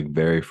happening like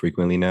very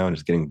frequently now, and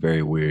it's getting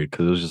very weird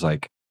because it was just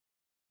like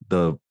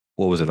the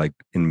what was it like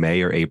in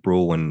May or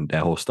April when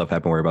that whole stuff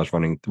happened where everybody's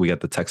running. We got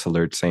the text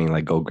alert saying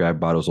like go grab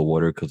bottles of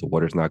water because the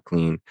water's not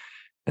clean.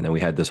 And then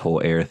we had this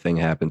whole air thing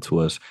happen to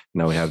us.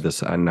 Now we have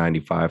this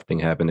N95 thing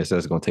happen. It says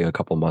it's going to take a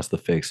couple months to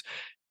fix.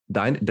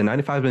 The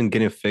 95 has been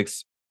getting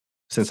fixed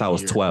since It's a I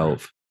was year, bro.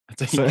 12.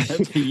 It's So,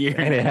 a year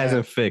and and a it half.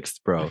 hasn't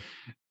fixed, bro.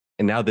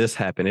 And now this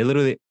happened. It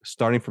literally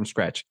starting from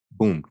scratch,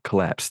 boom,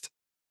 collapsed.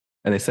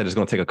 And they said Yeah. it's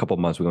going to take a couple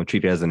months. We're going to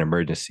treat it as an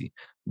emergency.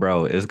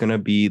 Bro, it's going to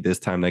be this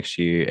time next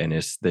year. And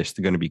there's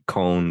going to be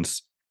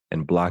cones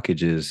and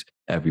blockages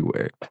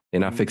everywhere. They're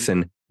not And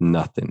fixing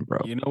nothing, bro.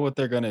 you know what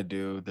they're gonna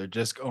do? They're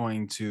just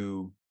going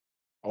to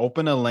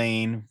open a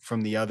lane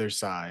from the other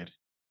side,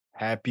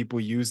 have people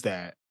use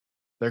that.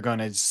 They're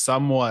gonna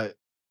somewhat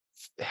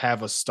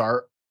have a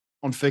start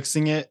on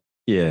fixing it,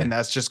 Yeah. and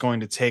that's just going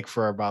to take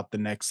for about the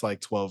next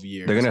like 12 They're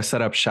years. going to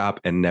set up shop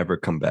and never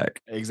come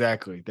back.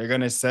 Exactly. They're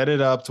going to set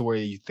it up to where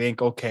you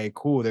think, okay,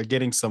 cool, they're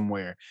getting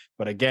somewhere.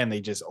 But again,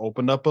 they just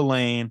opened up a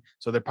lane.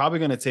 So they're probably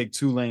going to take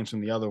 2 lanes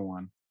from the other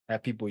one,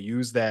 have people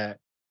use that.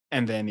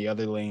 And then the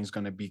other lane's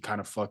going to be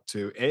kind of fucked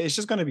too. It's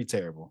just going to be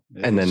terrible.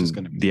 And It's just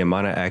then going to be the terrible.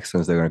 amount of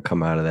accidents that are going to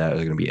come out of that are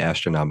going to be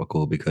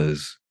astronomical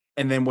because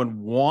And then when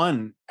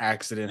one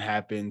accident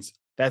happens,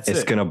 that's it's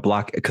it. going to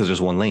block because there's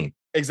one lane.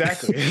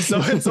 Exactly. So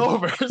it's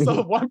over.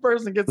 So if one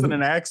person gets in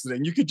an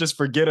accident, you could just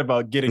forget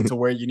about getting to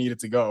where you needed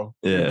to go.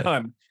 You're Yeah.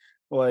 done.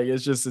 Like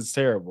it's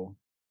terrible.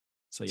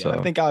 So yeah, So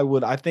I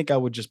think I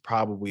would just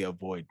probably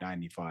avoid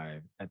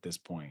 95 at this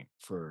point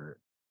for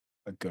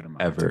a good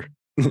amount of ever,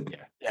 time. Yeah.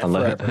 Yeah,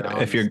 unless forever,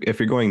 honestly. if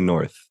you're going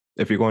north,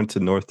 if you're going to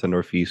north to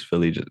northeast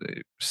Philly, just,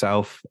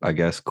 south, I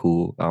guess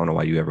cool. I don't know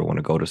why you ever want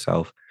to go to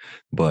south,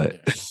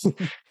 but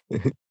Yeah.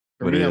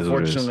 For but me, it is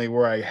what it is. unfortunately,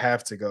 where I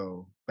have to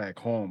go back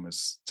home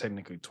is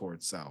technically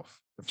towards south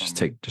if I'm Just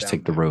down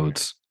take the that way.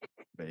 roads,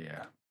 But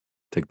yeah.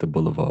 take the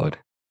boulevard.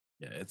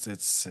 Yeah, it's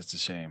a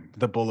shame.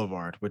 The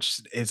boulevard,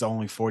 which is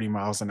only 40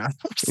 miles an hour.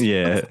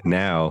 Yeah,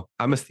 now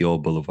I miss the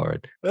old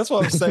boulevard. That's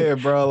what I'm saying,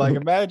 bro. Like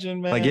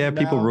imagine, Like yeah,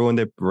 man, people now, ruined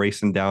it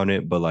racing down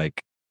it, but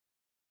like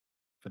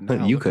but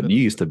now you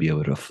used to be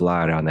able to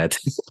fly down that.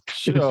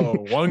 show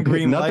one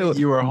green light, nothing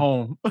you were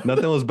home.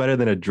 nothing was better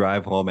than a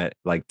drive home at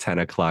like 10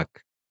 o'clock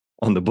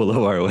on the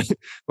boulevard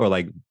or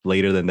like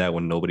later than that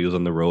when nobody was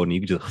on the road and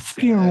you could just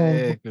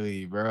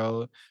Exactly,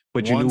 bro.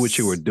 but you knew what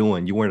you were Once,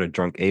 doing. You weren't a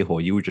drunk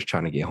a-hole. You were just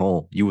trying to get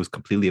home. You was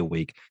completely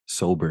awake,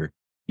 sober.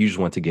 You just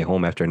want to get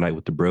home after a night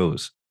with the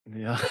bros.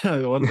 yeah,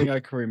 one thing I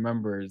can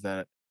remember is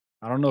that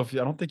I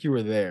don't think you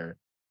were there,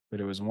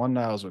 but it was one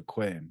night I was with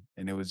Quinn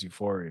and it was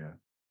Euphoria.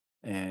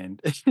 And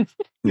he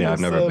Yeah, I've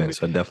was never telling been, me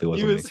so it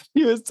definitely wasn't me.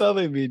 he was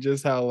telling me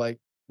just how like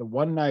the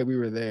one night we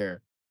were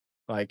there,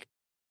 like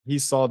he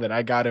saw that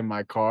I got in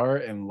my car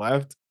and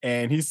left,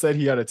 and he said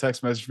he got a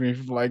text message from me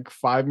like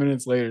 5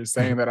 minutes later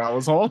saying that I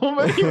was home.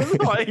 And he was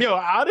like, "Yo,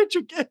 how did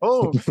you get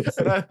home?"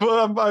 And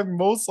I'm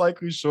most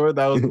likely sure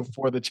that was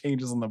before the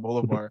changes on the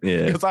boulevard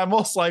Yeah. because I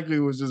most likely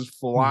was just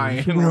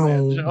flying on that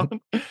No.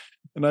 jump,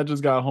 and I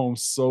just got home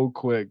so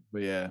quick.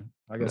 But yeah,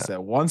 like I No. said,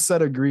 one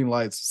set of green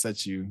lights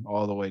sets you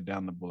all the way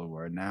down the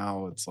boulevard.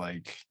 Now it's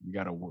like you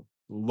got to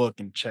look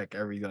and check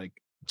every like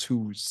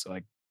two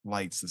like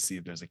lights to see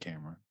if there's a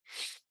camera.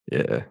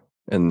 Yeah.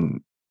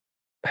 And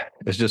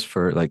it's just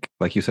for like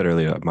you said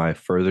earlier, my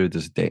further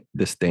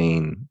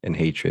disdain and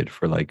hatred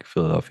for like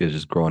Philadelphia is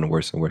just growing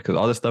worse and worse because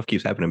all this stuff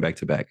keeps happening back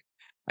to back.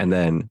 And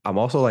then I'm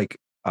also like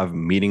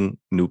I'm meeting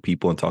new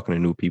people and talking to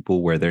new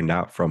people where they're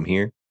not from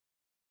here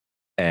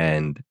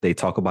and they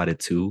talk about it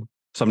too.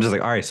 So I'm just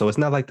like, all right, so it's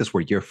not like this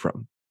where you're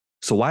from.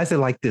 So why is it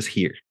like this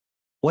here?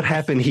 What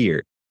happened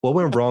here? What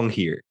went wrong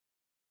here?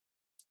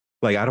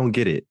 Like I don't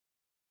get it.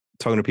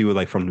 Talking to people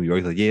like from New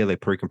York, like yeah,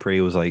 like Perk and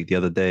Pray was like the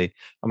other day.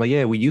 I'm like,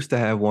 yeah, we used to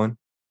have one.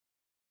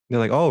 They're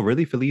like, oh,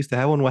 really? Philly used to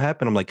have one? What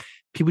happened? I'm like,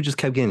 people just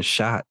kept getting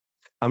shot.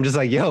 I'm just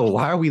like, yo,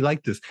 why are we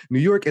like this? New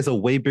York is a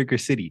way bigger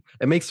city.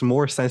 It makes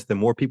more sense that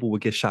more people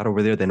would get shot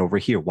over there than over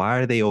here. Why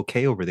are they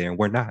okay over there and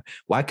we're not?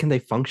 Why can they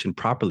function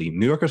properly?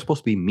 New Yorkers are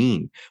supposed to be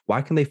mean.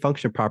 Why can they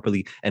function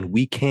properly and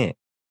we can't?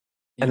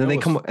 You And then know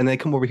what's they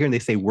come over here and they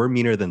say we're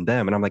meaner than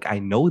them. And I'm like, I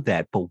know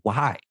that, but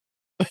why?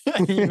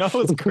 you know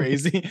what's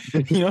crazy?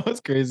 You know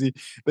what's crazy?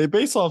 They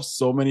base off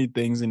so many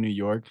things in New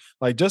York.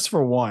 Like just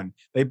for one,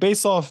 they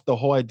base off the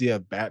whole idea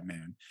of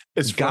Batman.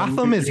 It's from New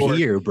Gotham is York.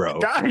 here, bro.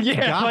 God,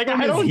 yeah, like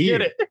Gotham I is don't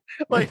get here. it.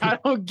 Like I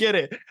don't get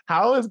it.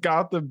 How is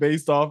Gotham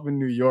based off in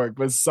New York?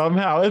 But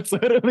somehow it's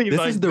literally This is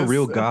like the this.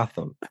 real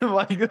Gotham.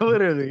 Like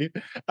literally,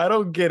 I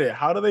don't get it.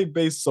 How do they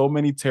base so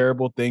many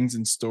terrible things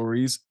and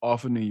stories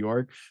off of New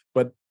York?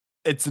 But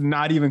it's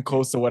not even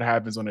close to what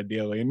happens on a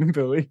daily in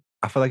Philly.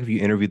 I feel like if you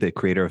interview the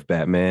creator of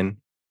Batman,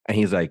 And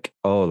he's like,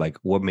 "Oh, like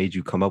what made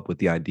you come up with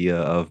the idea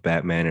of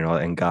Batman and all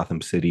and Gotham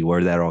City? Where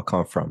did that all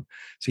come from?"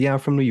 So yeah, I'm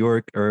from New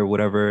York or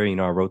whatever.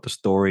 I wrote the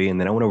story, and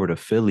then I went over to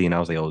Philly, and I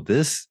was like, "Oh,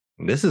 this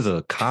is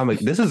a comic.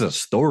 This is a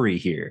story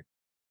here."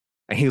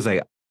 And he was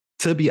like,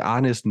 "To be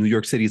honest, New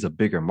York City is a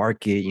bigger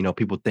market.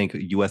 People think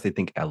U.S. They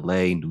think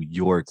L.A., New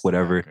York,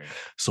 whatever. Exactly.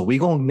 So we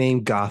gonna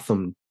name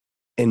Gotham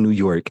in New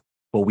York."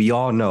 But we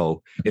all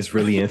know it's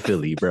really in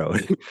Philly, bro.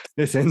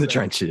 It's in the Exactly.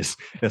 trenches.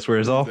 That's where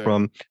it's all Exactly.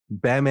 from.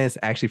 Batman's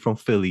actually from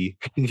Philly.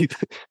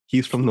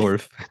 He's from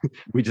North.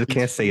 We just He's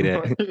can't say from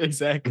North. that.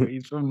 Exactly.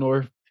 He's from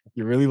North.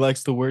 He really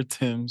likes to wear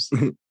Tim's,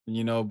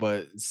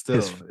 but his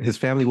still. his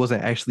family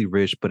wasn't actually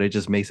rich, but it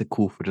just makes it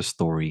cool for the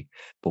story.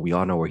 But we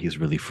all know where he's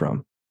really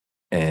from.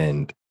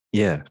 And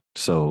yeah,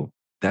 so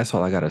that's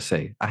all I gotta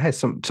say. I had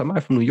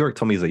somebody from New York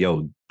tell me, he's like,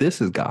 "Yo,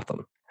 this is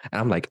Gotham." And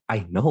I'm like,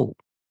 "I know,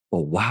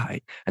 but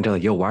why?" And they're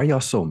like, "Yo, why are y'all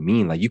so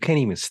mean? Like, you can't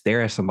even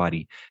stare at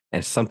somebody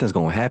and something's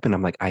gonna happen."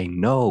 I'm like, "I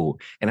know."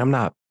 And I'm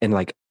not, and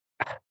like,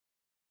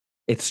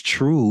 it's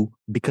true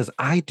because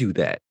I do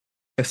that.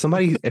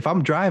 If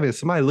I'm driving,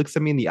 somebody looks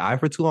at me in the eye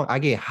for too long, I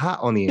get hot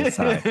on the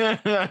inside.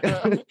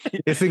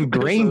 It's there's a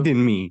ingrained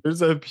in me.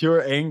 there's a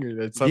pure anger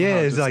that Yeah, somehow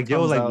it's just like, yo,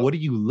 comes like, out. what are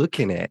you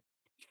looking at?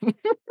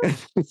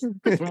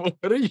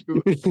 What are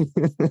you?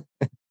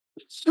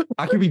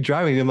 I could be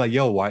driving. I'm like,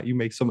 yo, why you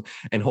make some?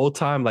 And whole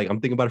time, like, I'm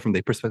thinking about it from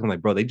their perspective. I'm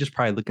like, bro, they just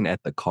probably looking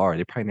at the car.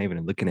 They're probably not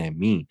even looking at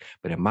me.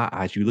 But in my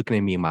eyes, you're looking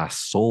at me in my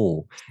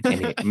soul,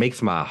 and it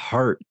makes my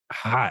heart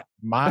hot.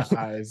 In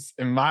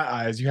my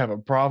eyes, you have a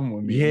problem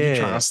with me and you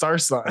trying Yeah. to start Or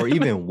something.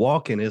 even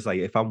walking, it's like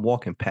if I'm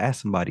walking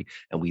past somebody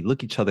and we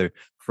look each other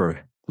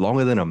for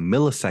longer than a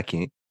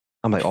millisecond,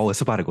 I'm like, oh, it's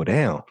about to go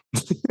down.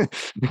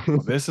 Oh,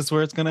 this is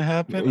where it's gonna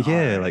happen. All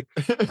Yeah, right.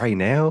 like right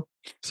now.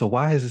 So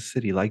why is the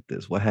city like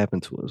this? What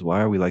happened to us? Why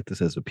are we like this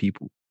as a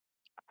people?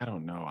 I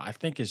don't know. I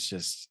think it's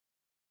just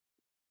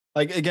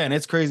like again,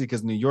 it's crazy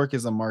because New York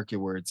is a market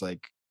where it's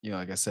like,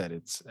 like I said,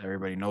 it's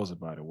everybody knows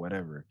about it,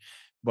 whatever.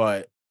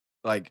 But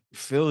like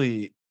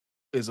Philadelphia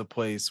is a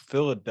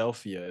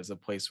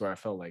place where I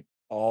felt like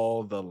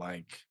all the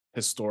like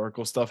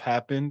historical stuff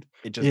happened.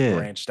 It just Yeah.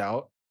 branched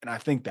out. And I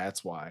think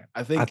that's why. I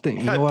I think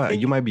think you I know what? You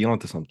think might be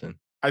onto something.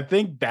 I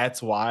think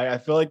that's why. I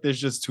feel like there's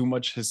just too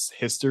much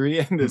history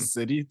in Hmm. this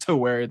city to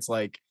where it's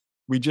like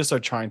we just are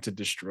trying to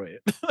destroy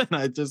it. And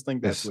I just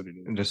think that's There's what it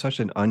is. there's such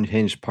an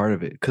unhinged part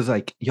of it. Cause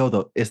like, yo,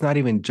 though, it's not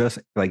even just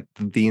like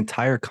the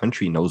entire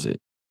country knows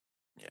it.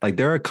 Yeah. Like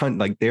there are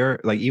like there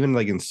like even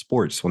like in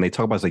sports when they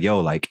talk about it's like, yo,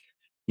 like,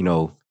 you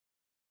know,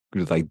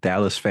 like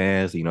Dallas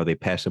fans, they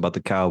passionate about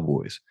the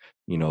Cowboys.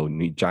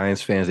 New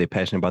Giants fans, they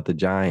passionate about the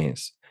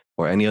Giants.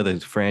 Or any other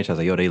franchise,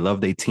 like, yo, they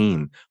love their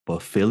team.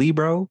 But Philly,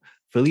 bro,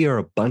 Philly are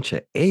a bunch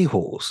of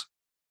a-holes.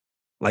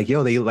 Like,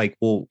 yo, they like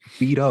will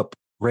beat up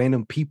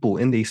random people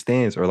in their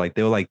stands, or like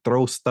they'll like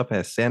throw stuff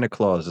at Santa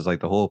Claus is like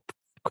the whole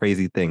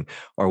crazy thing.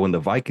 Or when the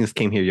Vikings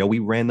came here, yo, we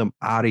ran them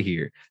out of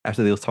here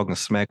after they was talking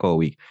smack all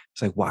week.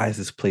 It's like, why is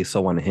this place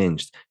so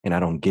unhinged? And I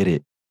don't get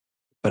it,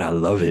 but I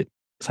love it.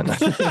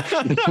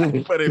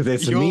 But it Because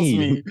it's fuels me.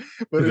 me.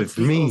 But Because it it's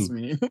fuels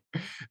me. me. It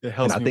And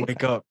helps me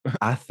wake up.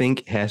 I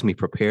think it has me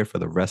prepared for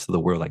the rest of the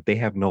world. Like they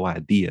have no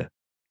idea.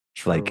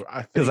 True. Like,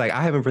 I because like think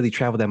I haven't really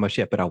traveled that much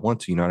yet, but I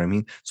want to, you know what I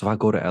mean? So if I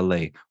go to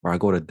LA or I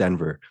go to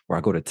Denver or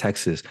I go to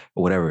Texas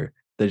or whatever,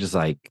 they're just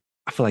like,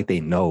 I feel like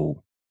they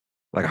know.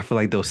 Like I feel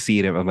like they'll see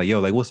it. And I'm like, yo,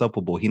 like what's up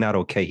with boy? He not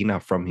okay. He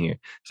not from here.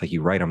 It's like,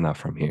 you're right, I'm not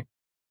from here.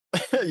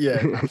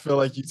 yeah, I feel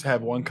like you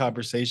have one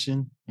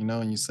conversation,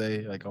 and you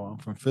say like, "Oh, I'm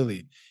from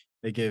Philly."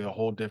 They give a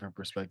whole different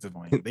perspective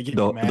on you. They give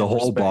you The mad whole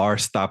respect. bar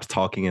stops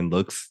talking and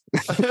looks.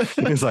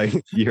 It's like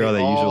you hear They all that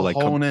usual all like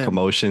hone in.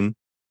 commotion.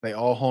 They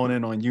all hone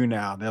in on you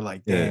now. They're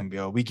like, Yeah. "Damn,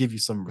 yo, we give you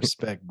some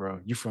respect,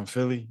 bro. You from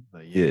Philly?"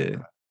 Like, yeah, Yeah.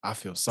 bro. I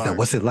feel He's like, sorry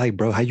what's for it like,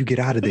 bro? How you get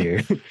out of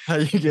you. there? How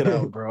you get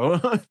out, bro?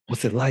 I'm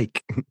What's it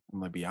like?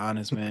 gonna be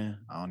honest, man.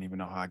 I don't even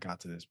know how I got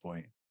to this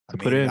point. I To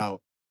put made it it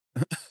out.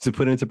 to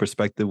put it into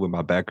perspective with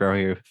my background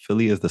here,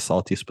 Philly is the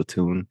saltiest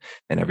platoon,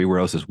 and everywhere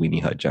else is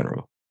Weenie Hut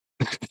General.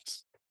 Is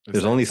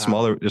that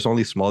how? There's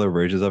only smaller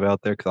versions of it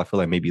out there because I feel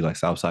like maybe like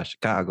Southside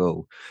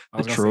Chicago, I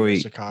was gonna say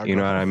yeah, Detroit. You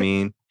know Chicago. what I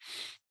mean?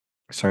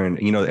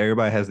 Certain,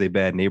 everybody has their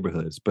bad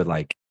neighborhoods, but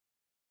like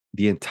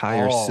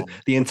Oh,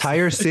 the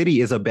entire city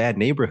is a bad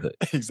neighborhood.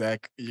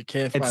 exactly. You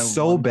can't It's find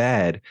so one.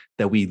 bad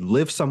that we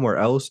live somewhere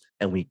else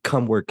and we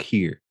come work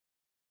here.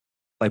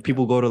 Like Yeah,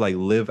 people go to like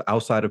live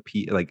outside of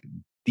like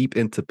deep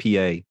into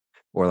PA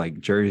or like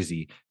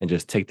Jersey and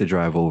just take the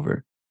drive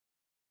over.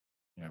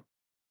 yeah.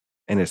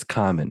 And it's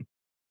common.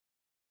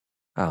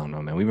 I don't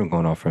know, man. We've been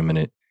going on for a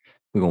minute.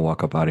 We're gonna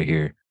walk up out of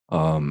here.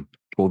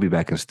 We'll be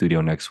back in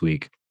studio next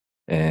week.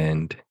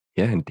 And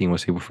yeah, anything you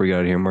want to say before you get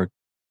out of here, Mark?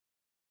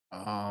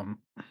 Um,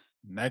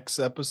 next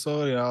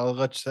episode, I'll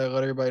let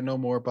everybody know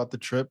more about the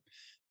trip.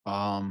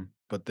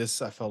 But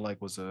this I felt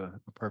like was a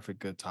perfect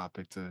good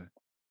topic to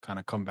kind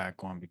of come back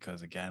on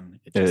because again,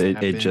 it just It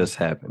happened. just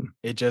happened.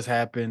 It just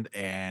happened,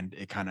 and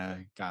it kind of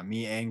got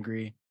me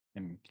angry.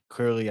 And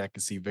clearly, I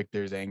can see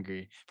Victor's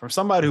angry from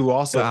somebody who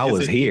also I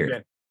was isn't even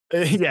here.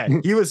 Yeah,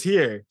 he was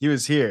here. He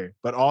was here.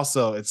 But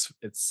also it's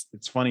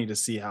funny to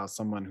see how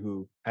someone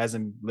who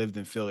hasn't lived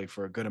in Philly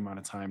for a good amount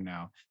of time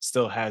now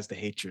still has the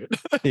hatred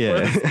for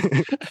Yeah.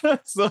 this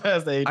still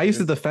has the I used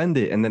to hatred. defend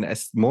it, and then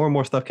as more and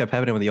more stuff kept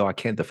happening with, yo, I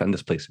can't defend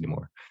this place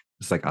anymore.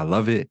 It's like I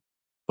love it,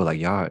 but like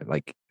y'all,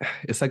 like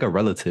it's like a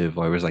relative,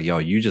 or it's like, yo,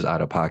 you just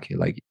out of pocket.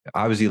 Like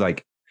obviously,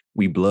 like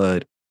we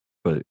blood,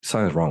 but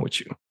something's wrong with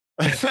you.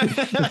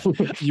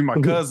 You my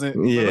cousin,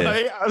 but Yeah,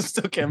 like I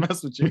still can't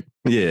mess with you.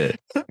 yeah.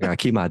 I gotta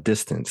keep my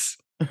distance.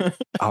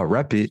 I'll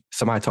rep it.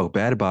 Somebody talk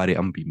bad about it,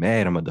 I'm gonna be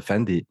mad. I'm gonna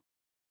defend it.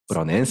 But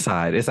on the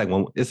inside, it's like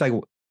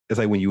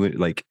when you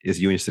like it's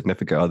you and your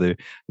significant other and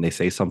they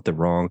say something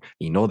wrong,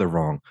 you know they're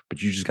wrong, but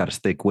you just got to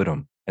stick with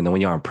them. And then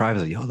when you're in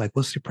private, like, yo, like,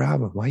 what's your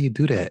problem? Why you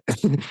do that?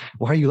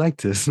 Why are you like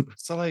this?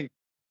 So like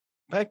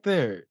back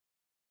there,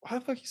 why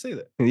the fuck you say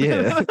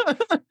Yeah.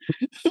 that?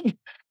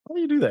 Why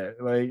you do that?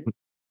 Like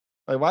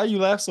why you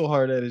laugh so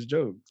hard at his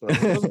jokes?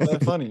 Like it wasn't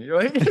that funny.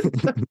 Like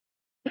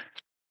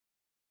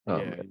Oh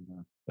yeah,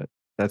 man,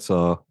 that's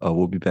all.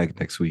 We'll be back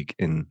next week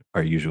in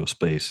our usual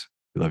space.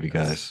 We love you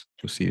that's guys.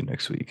 We'll see you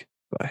next week.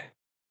 Bye.